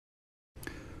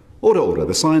Order, order.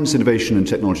 The Science, Innovation and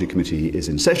Technology Committee is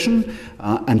in session,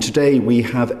 and today we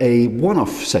have a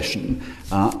one-off session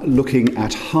looking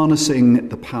at harnessing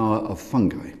the power of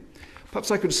fungi. Perhaps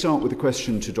I could start with a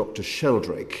question to Dr.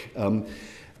 Sheldrake.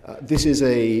 This is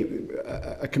a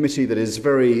committee that is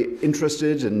very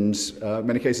interested and, in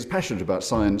many cases, passionate about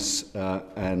science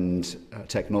and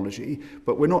technology,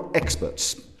 but we're not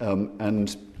experts,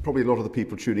 and probably a lot of the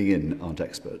people tuning in aren't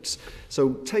experts.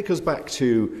 So take us back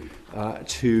to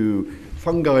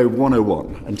Fungi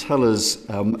 101 and tell us,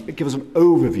 give us an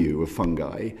overview of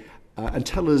fungi and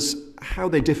tell us how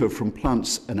they differ from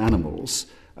plants and animals.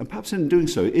 And perhaps in doing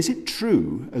so, is it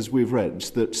true, as we've read,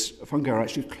 that fungi are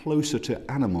actually closer to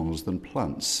animals than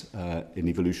plants in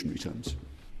evolutionary terms?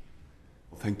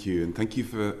 Well, thank you, and thank you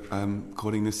for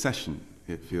calling this session.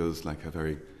 It feels like a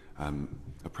very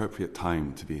appropriate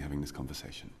time to be having this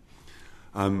conversation.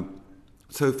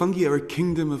 So fungi are a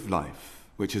kingdom of life,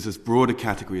 which is as broad a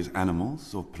category as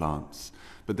animals or plants,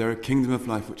 but they're a kingdom of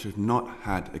life which have not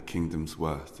had a kingdom's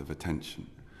worth of attention.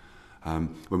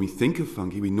 When we think of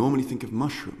fungi, we normally think of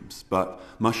mushrooms, but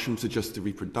mushrooms are just the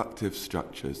reproductive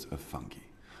structures of fungi.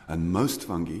 And most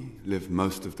fungi live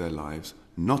most of their lives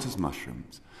not as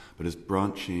mushrooms, but as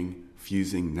branching,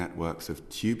 fusing networks of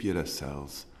tubular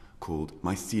cells called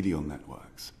mycelial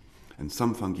networks. And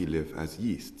some fungi live as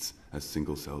yeasts, as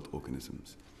single-celled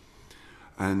organisms.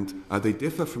 And they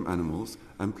differ from animals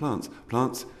and plants.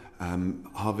 Plants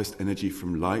harvest energy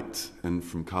from light and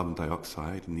from carbon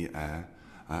dioxide in the air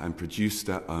and produce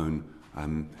their own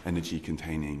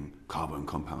energy-containing carbon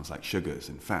compounds like sugars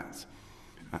and fats.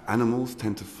 Animals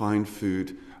tend to find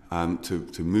food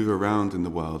to move around in the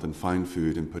world and find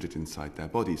food and put it inside their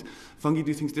bodies. Fungi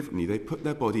do things differently. They put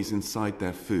their bodies inside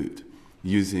their food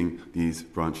using these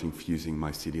branching, fusing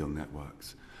mycelial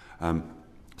networks.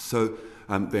 So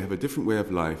they have a different way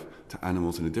of life to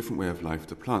animals and a different way of life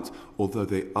to plants, although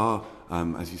they are,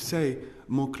 as you say,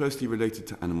 more closely related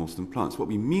to animals than plants. What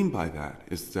we mean by that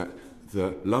is that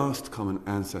the last common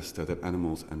ancestor that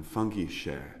animals and fungi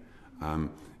share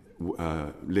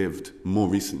lived more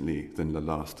recently than the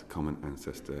last common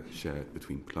ancestor shared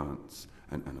between plants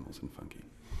and animals and fungi.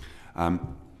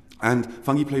 And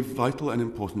fungi play vital and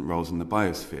important roles in the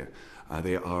biosphere.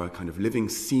 They are a kind of living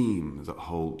seam that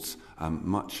holds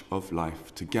much of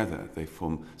life together. They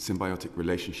form symbiotic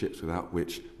relationships without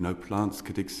which no plants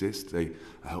could exist. They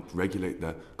help regulate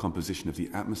the composition of the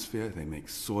atmosphere. They make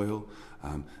soil.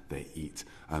 They eat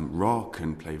rock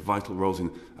and play vital roles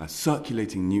in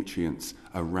circulating nutrients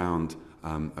around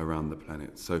the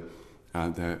planet. So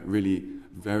they're really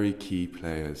very key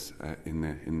players in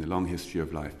the long history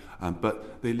of life.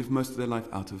 But they live most of their life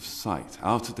out of sight,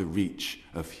 out of the reach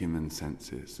of human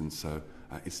senses. And so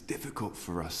it's difficult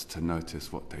for us to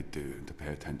notice what they do and to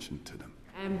pay attention to them.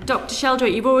 Dr.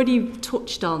 Sheldrake, you've already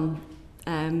touched on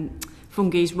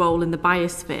fungi's role in the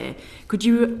biosphere. Could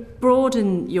you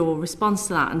broaden your response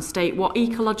to that and state what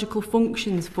ecological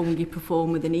functions fungi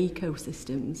perform within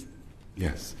ecosystems?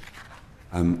 Yes.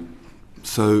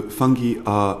 So fungi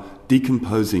are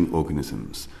decomposing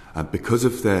organisms. Because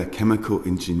of their chemical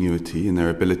ingenuity and their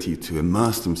ability to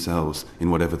immerse themselves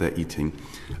in whatever they're eating,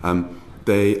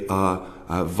 they are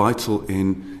vital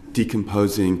in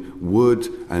decomposing wood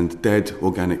and dead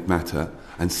organic matter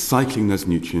and cycling those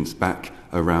nutrients back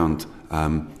around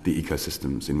the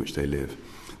ecosystems in which they live.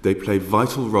 They play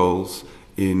vital roles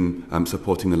in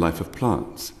supporting the life of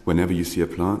plants. Whenever you see a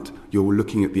plant, you're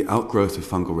looking at the outgrowth of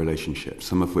fungal relationships,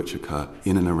 some of which occur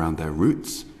in and around their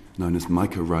roots, known as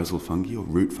mycorrhizal fungi or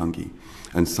root fungi,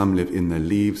 and some live in their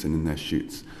leaves and in their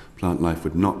shoots. Plant life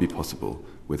would not be possible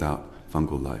without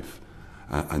fungal life,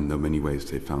 and there are many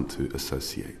ways they've found to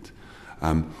associate.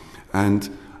 Fungi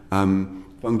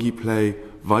play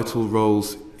vital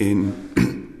roles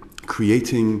in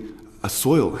creating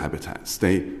soil habitats.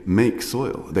 They make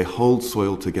soil. They hold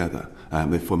soil together.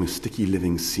 They form a sticky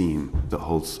living seam that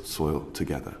holds soil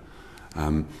together.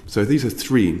 So these are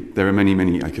three. There are many,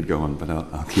 many I could go on, but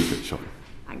I'll keep it short.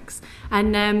 Thanks.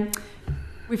 And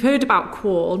we've heard about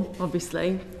corn,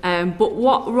 obviously, but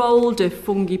what role do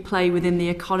fungi play within the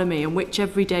economy, and which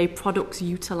everyday products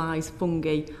utilise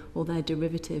fungi or their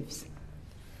derivatives?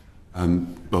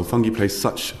 Well, fungi play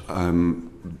such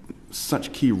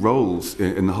key roles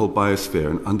in the whole biosphere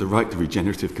and underwrite the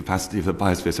regenerative capacity of the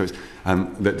biosphere. So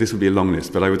that this would be a long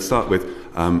list, but I would start with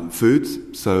foods.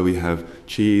 So we have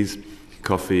cheese,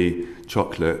 coffee,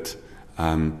 chocolate,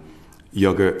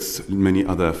 yogurts, many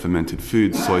other fermented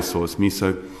foods, soy sauce,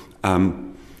 miso,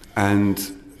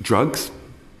 and drugs.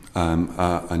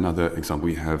 Another example,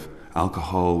 we have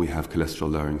alcohol, we have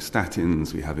cholesterol-lowering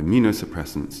statins, we have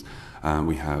immunosuppressants,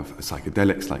 we have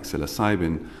psychedelics like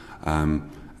psilocybin,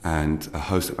 and a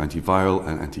host of antiviral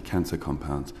and anti-cancer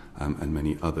compounds, and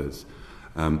many others.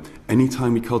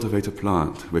 Anytime we cultivate a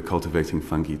plant, we're cultivating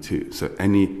fungi too. So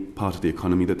any part of the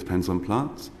economy that depends on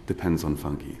plants depends on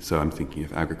fungi. So I'm thinking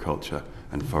of agriculture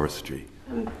and forestry.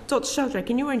 Dr. Sheldrake,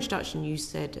 in your introduction, you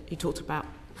talked about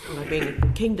being a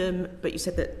kingdom, but you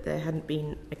said that there hadn't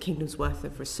been a kingdom's worth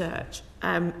of research.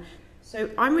 So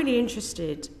I'm really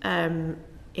interested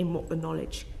in what the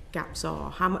knowledge gaps are.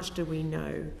 How much do we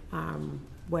know?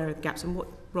 Where are the gaps, and what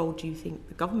role do you think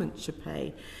the government should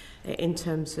play in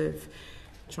terms of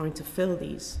trying to fill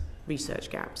these research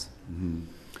gaps? Mm-hmm.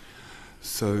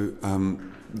 So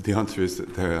the answer is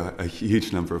that there are a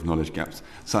huge number of knowledge gaps,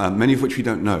 so, many of which we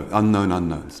don't know, unknown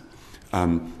unknowns.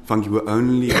 Fungi were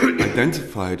only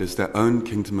identified as their own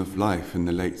kingdom of life in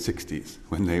the late 60s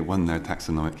when they won their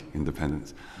taxonomic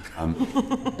independence.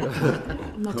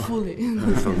 Not fully.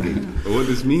 What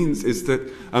this means is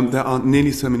that there aren't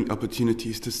nearly so many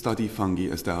opportunities to study fungi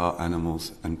as there are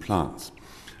animals and plants.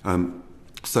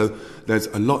 So there's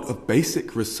a lot of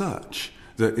basic research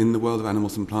that in the world of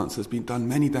animals and plants has been done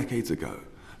many decades ago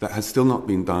that has still not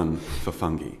been done for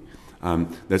fungi.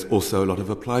 There's also a lot of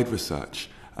applied research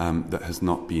that has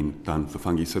not been done for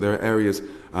fungi. So there are areas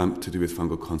to do with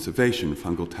fungal conservation,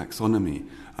 fungal taxonomy,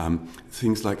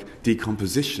 things like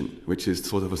decomposition, which is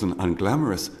sort of an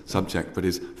unglamorous subject but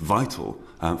is vital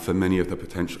for many of the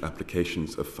potential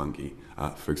applications of fungi,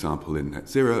 for example in net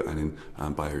zero and in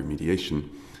bioremediation.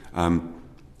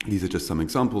 These are just some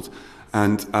examples.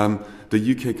 And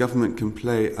the UK government can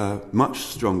play a much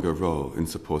stronger role in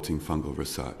supporting fungal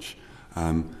research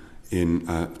in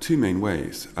two main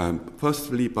ways.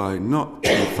 Firstly, by not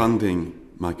funding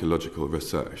mycological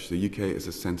research. The UK is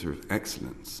a centre of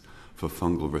excellence for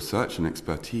fungal research and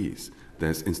expertise.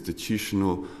 There's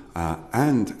institutional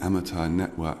and amateur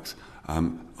networks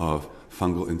of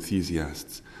fungal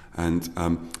enthusiasts. And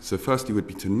so firstly would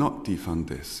be to not defund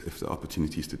this if the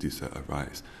opportunities to do so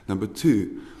arise. Number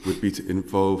two would be to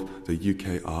involve the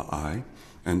UKRI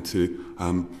and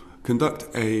to conduct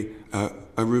a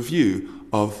review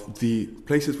of the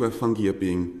places where fungi are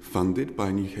being funded by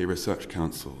UK research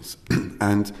councils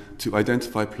and to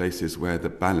identify places where the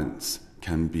balance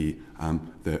can be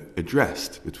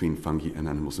addressed between fungi and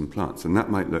animals and plants. And that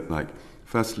might look like,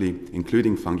 firstly,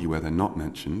 including fungi where they're not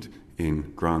mentioned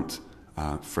in grant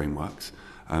frameworks.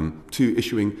 Two,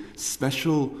 issuing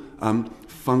special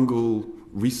fungal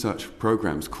research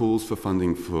programs, calls for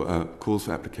funding for calls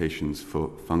for applications for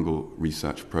fungal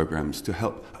research programs to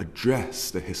help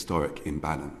address the historic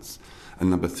imbalance. And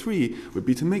number three would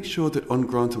be to make sure that on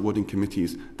grant awarding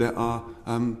committees there are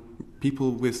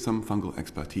people with some fungal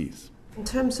expertise. In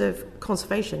terms of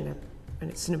conservation, and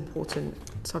it's an important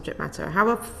subject matter, how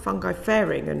are fungi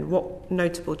faring and what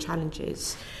notable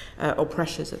challenges or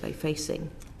pressures are they facing?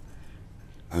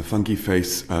 Fungi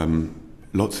face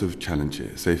lots of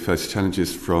challenges. They face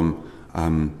challenges from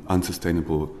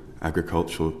unsustainable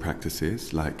agricultural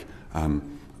practices like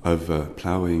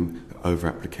over-ploughing,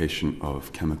 over-application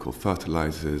of chemical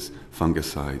fertilizers,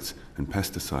 fungicides and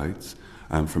pesticides,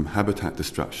 from habitat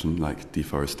destruction like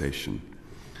deforestation.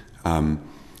 But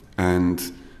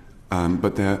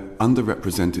they're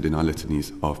underrepresented in our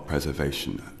litanies of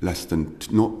preservation. Less than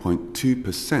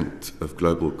 0.2% of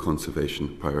global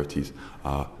conservation priorities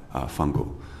are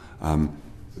fungal.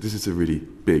 This is a really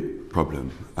big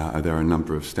problem. There are a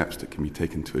number of steps that can be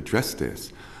taken to address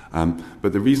this.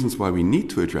 But the reasons why we need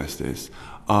to address this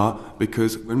are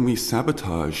because when we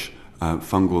sabotage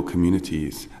fungal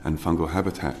communities and fungal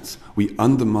habitats, we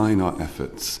undermine our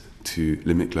efforts to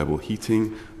limit global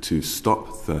heating, to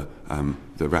stop the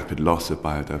rapid loss of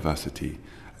biodiversity.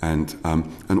 And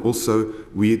also,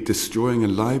 we're destroying a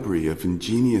library of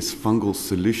ingenious fungal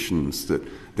solutions that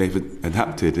they've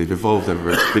adapted, they've evolved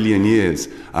over 1 billion years,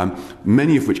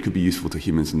 many of which could be useful to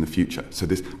humans in the future. So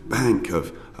this bank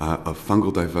of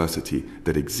fungal diversity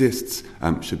that exists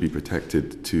should be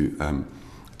protected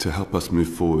to help us move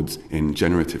forwards in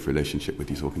generative relationship with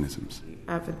these organisms.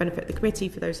 For the benefit of the committee,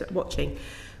 for those that are watching,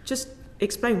 just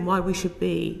explain why we should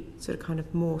be sort of kind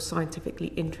of more scientifically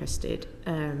interested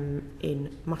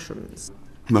in mushrooms.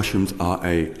 Mushrooms are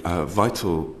a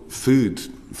vital food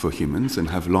for humans and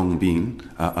have long been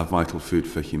a vital food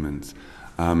for humans.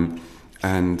 And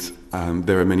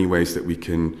there are many ways that we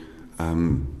can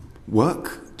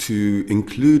work to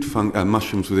include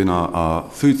mushrooms within our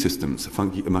food systems.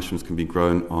 Mushrooms can be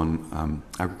grown on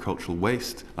agricultural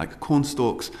waste, like corn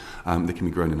stalks. They can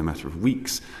be grown in a matter of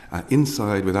weeks,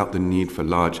 inside without the need for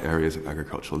large areas of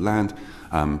agricultural land,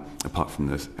 apart from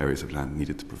those areas of land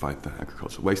needed to provide the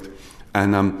agricultural waste,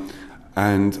 and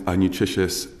are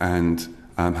nutritious and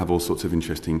have all sorts of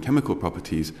interesting chemical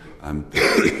properties,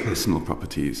 medicinal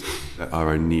properties that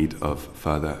are in need of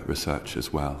further research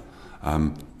as well.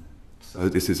 So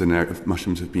this is an area of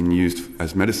mushrooms have been used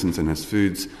as medicines and as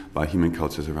foods by human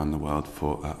cultures around the world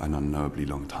for an unknowably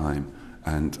long time.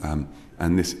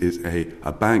 And this is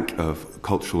a bank of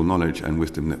cultural knowledge and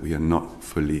wisdom that we are not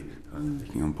fully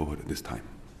taking on board at this time.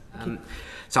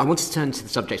 So I wanted to turn to the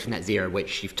subject of net zero,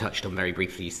 which you've touched on very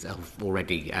briefly yourself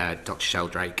already, Dr.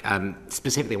 Sheldrake.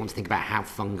 Specifically, I want to think about how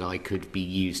fungi could be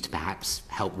used to perhaps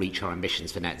help reach our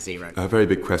ambitions for net zero. A very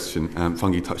big question.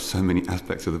 Fungi touch so many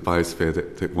aspects of the biosphere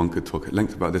that one could talk at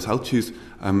length about this. I'll choose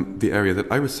the area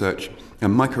that I research,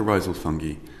 mycorrhizal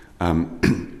fungi.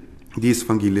 These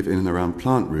fungi live in and around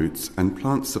plant roots, and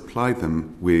plants supply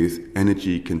them with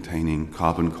energy-containing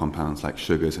carbon compounds like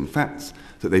sugars and fats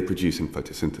that they produce in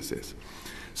photosynthesis.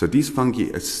 So these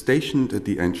fungi are stationed at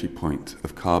the entry point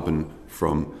of carbon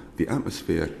from the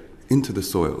atmosphere into the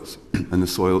soils, and the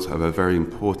soils have a very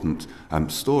important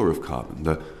store of carbon,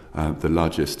 the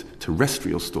largest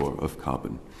terrestrial store of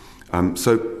carbon.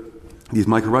 So these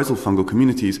mycorrhizal fungal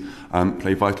communities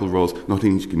play vital roles not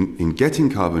only in getting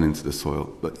carbon into the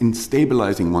soil, but in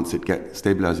stabilizing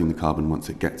the carbon once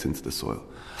it gets into the soil.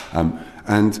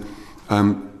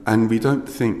 And we don't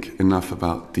think enough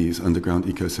about these underground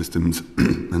ecosystems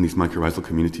and these mycorrhizal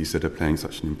communities that are playing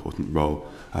such an important role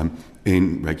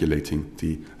in regulating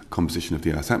the composition of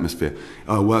the Earth's atmosphere.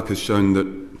 Our work has shown that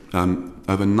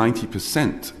over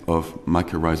 90% of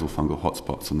mycorrhizal fungal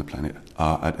hotspots on the planet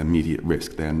are at immediate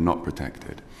risk. They are not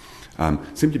protected,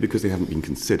 simply because they haven't been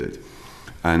considered.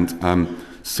 And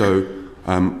so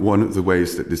one of the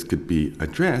ways that this could be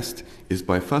addressed is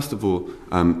by, first of all,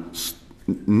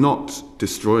 not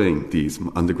destroying these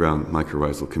underground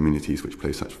mycorrhizal communities which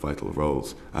play such vital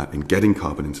roles in getting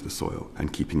carbon into the soil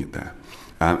and keeping it there.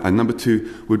 And number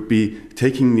two would be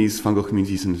taking these fungal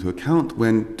communities into account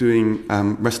when doing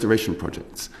restoration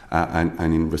projects and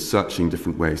in researching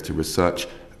different ways to restore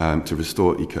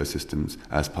ecosystems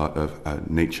as part of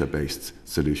nature-based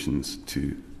solutions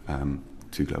to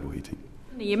global heating.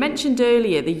 You mentioned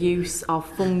earlier the use of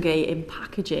fungi in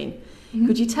packaging. Mm-hmm.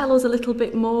 Could you tell us a little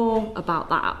bit more about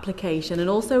that application, and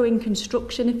also in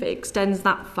construction if it extends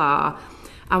that far?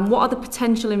 And what are the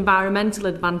potential environmental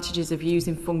advantages of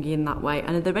using fungi in that way?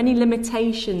 And are there any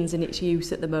limitations in its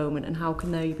use at the moment, and how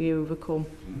can they be overcome?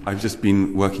 I've just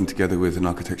been working together with an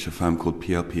architecture firm called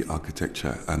PLP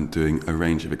Architecture and doing a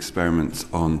range of experiments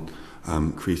on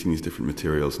creating these different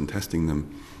materials and testing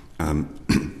them.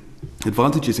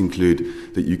 Advantages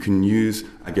include that you can use,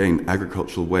 again,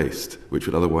 agricultural waste, which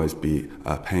would otherwise be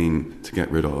a pain to get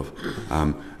rid of,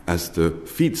 as the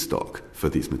feedstock for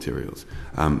these materials.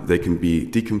 They can be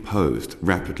decomposed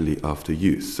rapidly after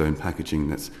use. So in packaging,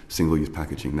 that's single-use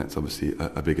packaging, that's obviously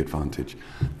a big advantage.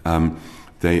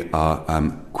 They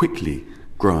are quickly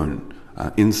grown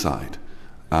inside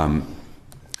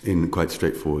in quite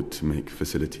straightforward to make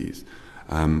facilities.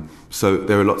 So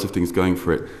there are lots of things going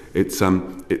for it.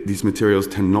 These materials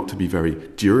tend not to be very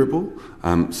durable,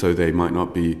 so they might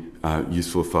not be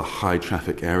useful for high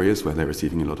traffic areas where they're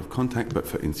receiving a lot of contact, but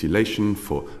for insulation,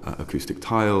 for acoustic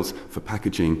tiles, for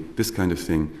packaging, this kind of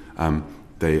thing,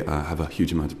 they have a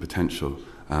huge amount of potential.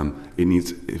 It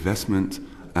needs investment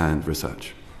and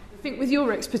research. I think with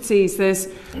your expertise, there's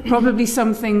probably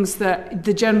some things that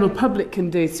the general public can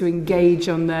do to engage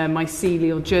on their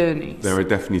mycelial journeys. There are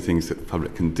definitely things that the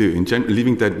public can do.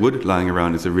 Leaving dead wood lying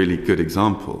around is a really good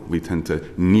example. We tend to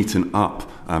neaten up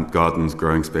gardens,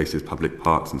 growing spaces, public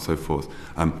parks, and so forth.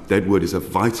 Dead wood is a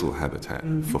vital habitat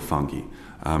for fungi.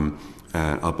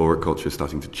 Arboriculture is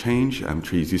starting to change.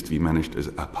 Trees used to be managed as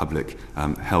a public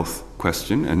health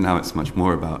question, and now it's much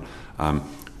more about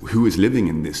who is living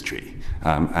in this tree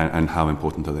and how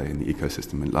important are they in the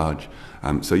ecosystem at large.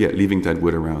 So yeah, leaving dead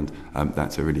wood around,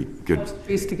 that's a really good...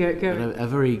 Please to go. A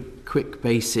very quick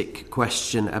basic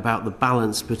question about the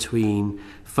balance between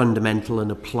fundamental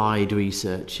and applied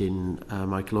research in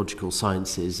mycological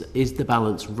sciences. Is the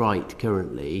balance right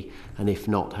currently? And if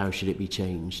not, how should it be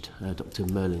changed? Dr.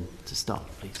 Merlin, to start,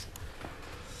 please.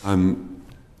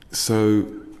 So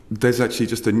there's actually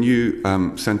just a new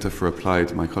Centre for Applied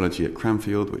Mycology at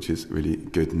Cranfield, which is really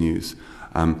good news.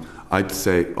 I'd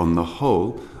say, on the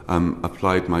whole,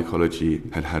 applied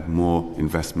mycology had more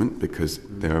investment because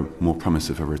there are more promise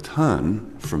of a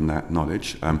return from that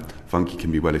knowledge. Fungi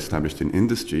can be well established in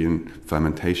industry, in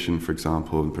fermentation, for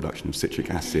example, and production of citric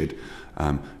acid,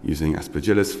 using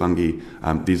Aspergillus fungi.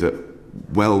 These are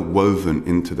well woven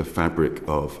into the fabric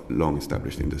of long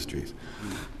established industries.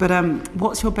 But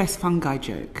what's your best fungi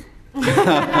joke?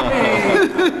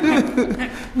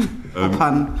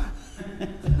 Pun.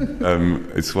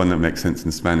 It's one that makes sense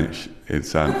in Spanish.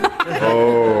 It's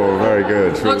Oh, very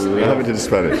good. We'll have it in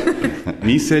Spanish.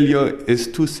 mi celio es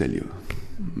tu celio.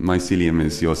 My cilium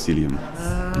is your cilium.